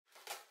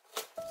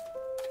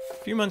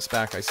A few months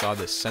back I saw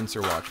this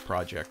sensor watch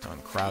project on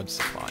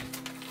crowdsupply.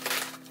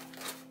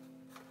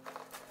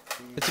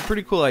 It's a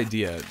pretty cool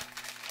idea.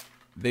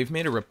 They've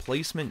made a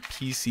replacement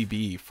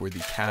PCB for the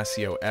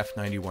Casio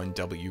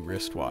F91W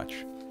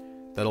wristwatch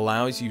that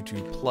allows you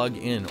to plug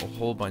in a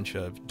whole bunch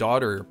of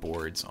daughter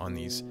boards on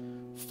these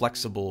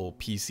flexible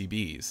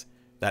PCBs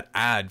that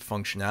add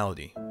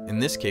functionality. In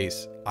this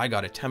case, I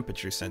got a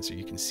temperature sensor.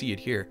 You can see it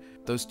here.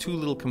 Those two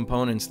little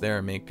components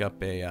there make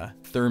up a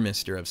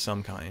thermistor of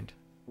some kind.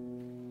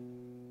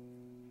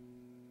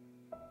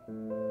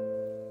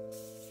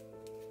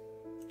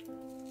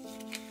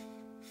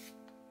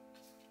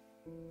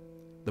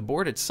 The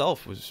board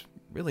itself was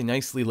really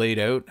nicely laid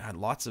out, had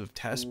lots of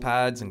test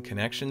pads and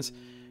connections,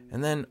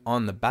 and then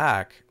on the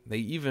back, they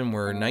even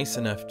were nice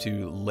enough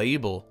to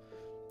label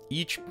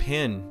each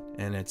pin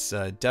and its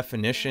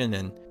definition,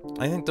 and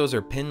I think those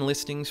are pin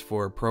listings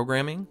for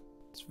programming.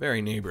 It's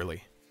very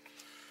neighborly.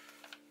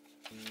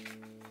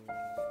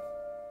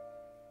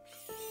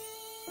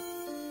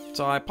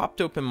 So I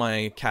popped open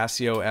my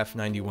Casio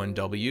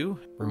F91W,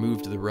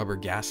 removed the rubber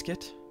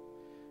gasket,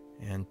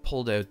 and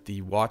pulled out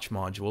the watch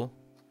module.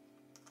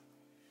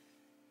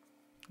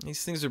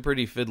 These things are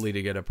pretty fiddly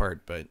to get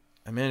apart, but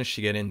I managed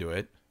to get into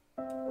it.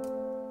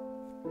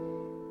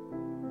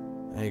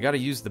 Now you gotta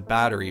use the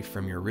battery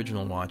from your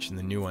original watch and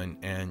the new one,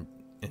 and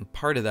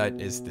part of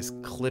that is this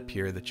clip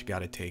here that you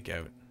gotta take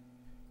out.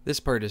 This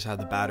part is how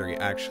the battery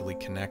actually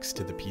connects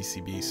to the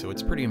PCB, so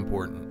it's pretty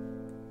important.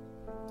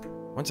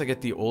 Once I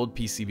get the old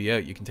PCB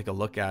out, you can take a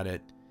look at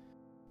it.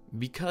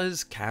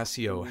 Because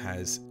Casio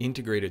has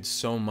integrated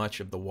so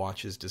much of the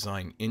watch's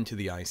design into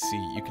the IC,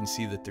 you can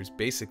see that there's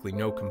basically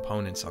no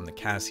components on the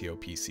Casio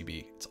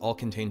PCB. It's all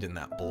contained in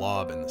that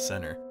blob in the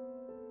center.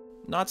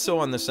 Not so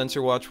on the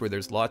sensor watch, where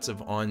there's lots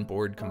of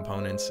onboard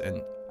components,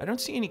 and I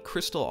don't see any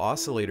crystal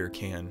oscillator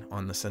can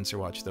on the sensor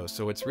watch though,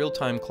 so its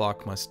real-time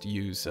clock must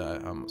use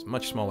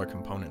much smaller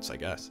components, I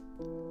guess.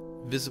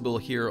 Visible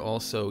here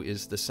also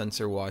is the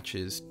sensor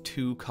watch's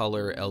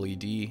 2-color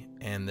LED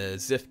and the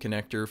ZIF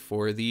connector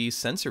for the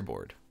sensor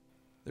board.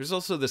 There's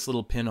also this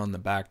little pin on the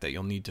back that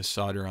you'll need to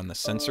solder on the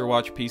sensor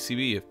watch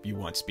PCB if you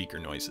want speaker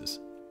noises.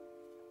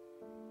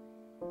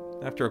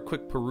 After a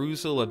quick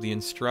perusal of the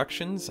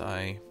instructions,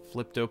 I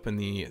flipped open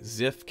the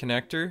ZIF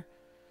connector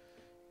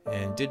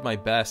and did my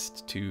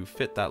best to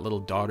fit that little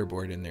daughter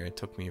board in there. It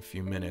took me a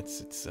few minutes.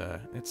 It's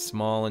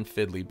small and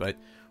fiddly, but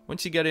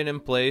once you get it in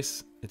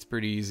place, it's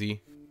pretty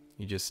easy.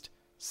 You just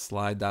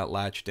slide that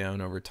latch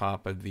down over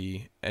top of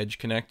the edge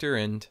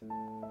connector, and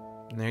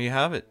there you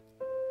have it.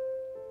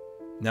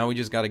 Now we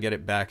just got to get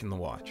it back in the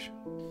watch.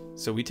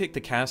 So we take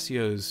the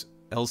Casio's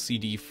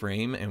LCD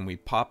frame and we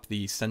pop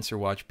the sensor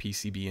watch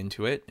PCB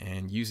into it,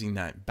 and using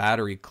that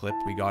battery clip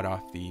we got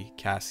off the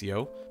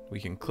Casio, we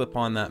can clip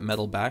on that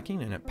metal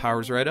backing and it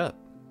powers right up.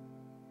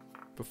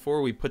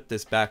 Before we put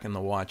this back in the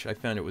watch, I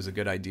found it was a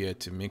good idea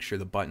to make sure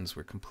the buttons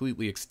were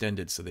completely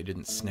extended so they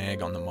didn't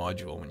snag on the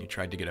module when you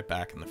tried to get it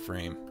back in the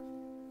frame.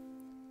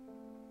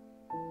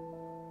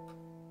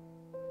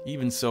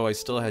 Even so, I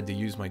still had to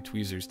use my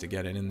tweezers to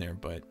get it in there,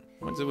 but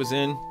once it was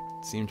in,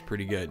 it seemed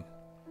pretty good.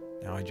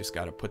 Now I just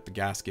gotta put the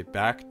gasket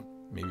back,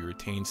 maybe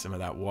retain some of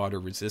that water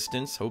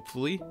resistance,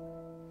 hopefully.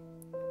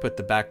 Put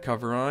the back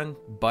cover on,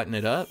 button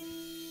it up,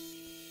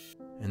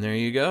 and there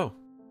you go.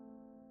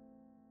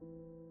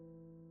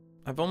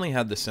 I've only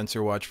had the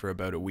sensor watch for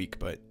about a week,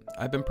 but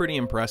I've been pretty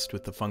impressed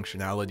with the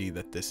functionality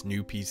that this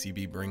new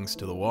PCB brings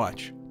to the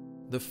watch.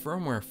 The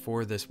firmware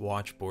for this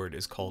watch board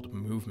is called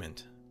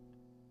Movement,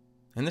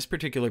 and this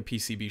particular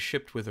PCB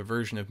shipped with a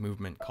version of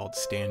Movement called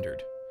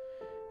Standard.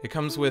 It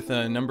comes with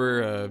a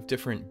number of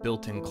different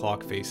built-in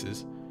clock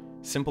faces: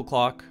 simple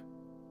clock,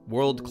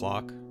 world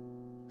clock,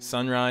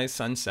 sunrise,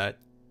 sunset,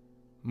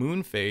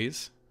 moon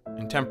phase,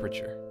 and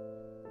temperature.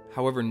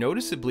 However,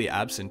 noticeably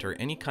absent are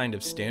any kind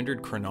of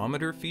standard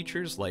chronometer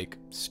features like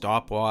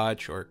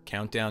stopwatch or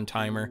countdown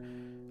timer,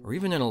 or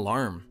even an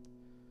alarm.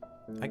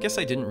 I guess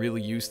I didn't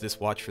really use this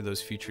watch for those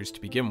features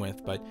to begin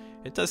with, but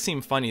it does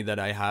seem funny that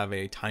I have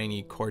a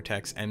tiny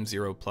Cortex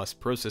M0 Plus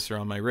processor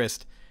on my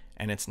wrist,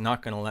 and it's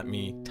not going to let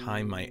me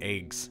time my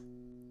eggs.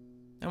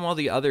 And while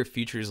the other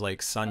features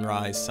like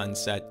sunrise,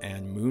 sunset,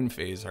 and moon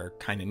phase are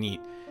kinda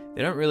neat,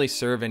 they don't really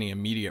serve any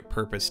immediate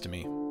purpose to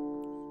me.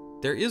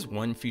 There is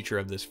one feature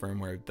of this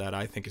firmware that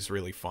I think is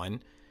really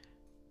fun.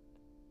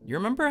 You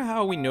remember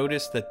how we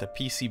noticed that the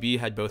PCB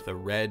had both a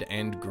red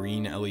and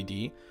green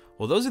LED?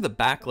 Well, those are the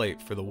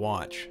backlight for the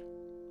watch.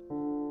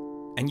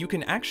 And you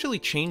can actually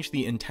change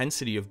the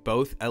intensity of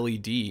both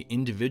LED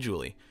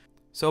individually.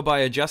 So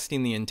by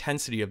adjusting the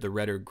intensity of the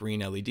red or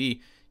green LED,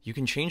 you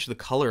can change the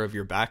color of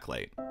your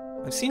backlight.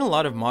 I've seen a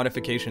lot of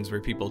modifications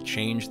where people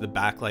change the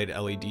backlight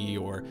LED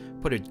or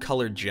put a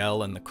colored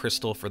gel in the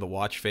crystal for the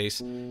watch face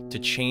to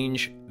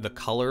change the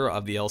color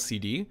of the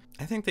LCD.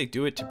 I think they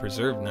do it to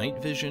preserve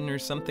night vision or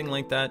something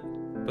like that,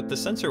 but the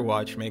sensor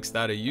watch makes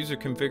that a user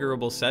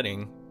configurable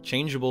setting,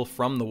 changeable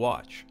from the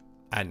watch.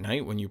 At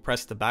night, when you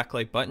press the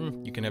backlight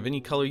button, you can have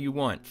any color you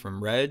want,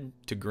 from red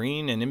to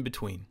green and in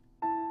between.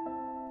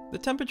 The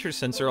temperature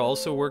sensor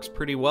also works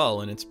pretty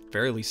well, and it's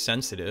fairly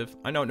sensitive.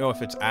 I don't know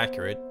if it's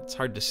accurate, it's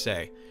hard to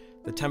say.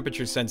 The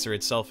temperature sensor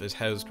itself is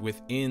housed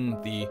within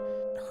the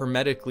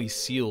hermetically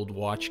sealed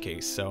watch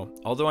case, so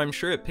although I'm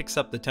sure it picks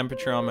up the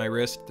temperature on my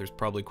wrist, there's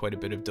probably quite a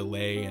bit of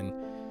delay and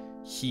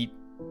heat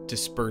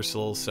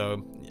dispersal,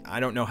 so I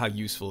don't know how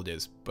useful it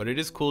is, but it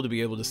is cool to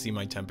be able to see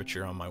my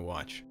temperature on my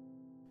watch.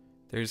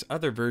 There's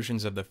other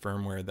versions of the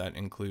firmware that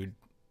include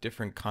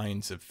different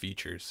kinds of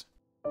features.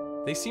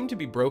 They seem to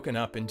be broken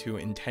up into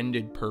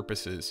intended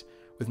purposes,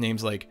 with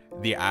names like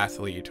the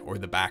athlete or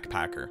the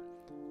backpacker.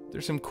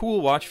 There's some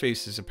cool watch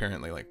faces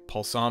apparently, like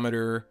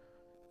pulsometer,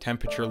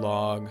 temperature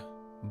log,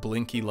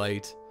 blinky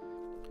light.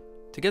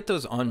 To get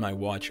those on my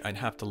watch, I'd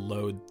have to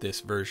load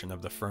this version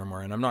of the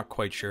firmware, and I'm not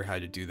quite sure how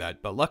to do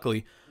that, but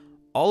luckily,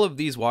 all of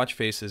these watch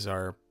faces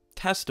are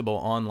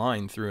testable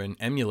online through an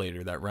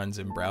emulator that runs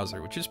in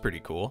browser, which is pretty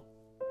cool.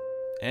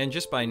 And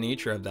just by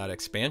nature of that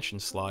expansion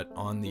slot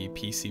on the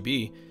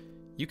PCB,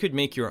 you could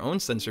make your own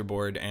sensor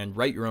board and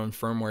write your own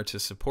firmware to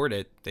support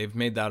it. They've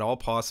made that all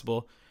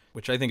possible,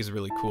 which I think is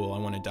really cool. I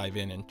want to dive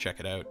in and check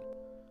it out.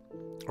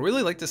 I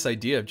really like this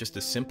idea of just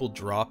a simple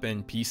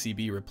drop-in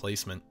PCB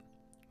replacement.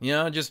 You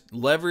know, just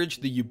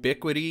leverage the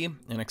ubiquity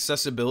and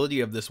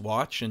accessibility of this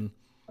watch and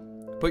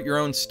put your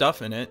own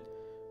stuff in it,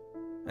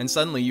 and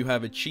suddenly you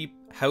have a cheap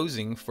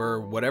housing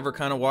for whatever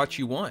kind of watch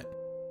you want.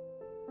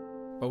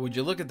 But would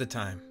you look at the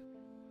time?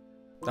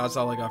 That's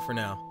all I got for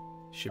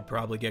now. Should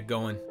probably get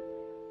going.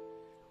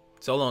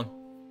 So long.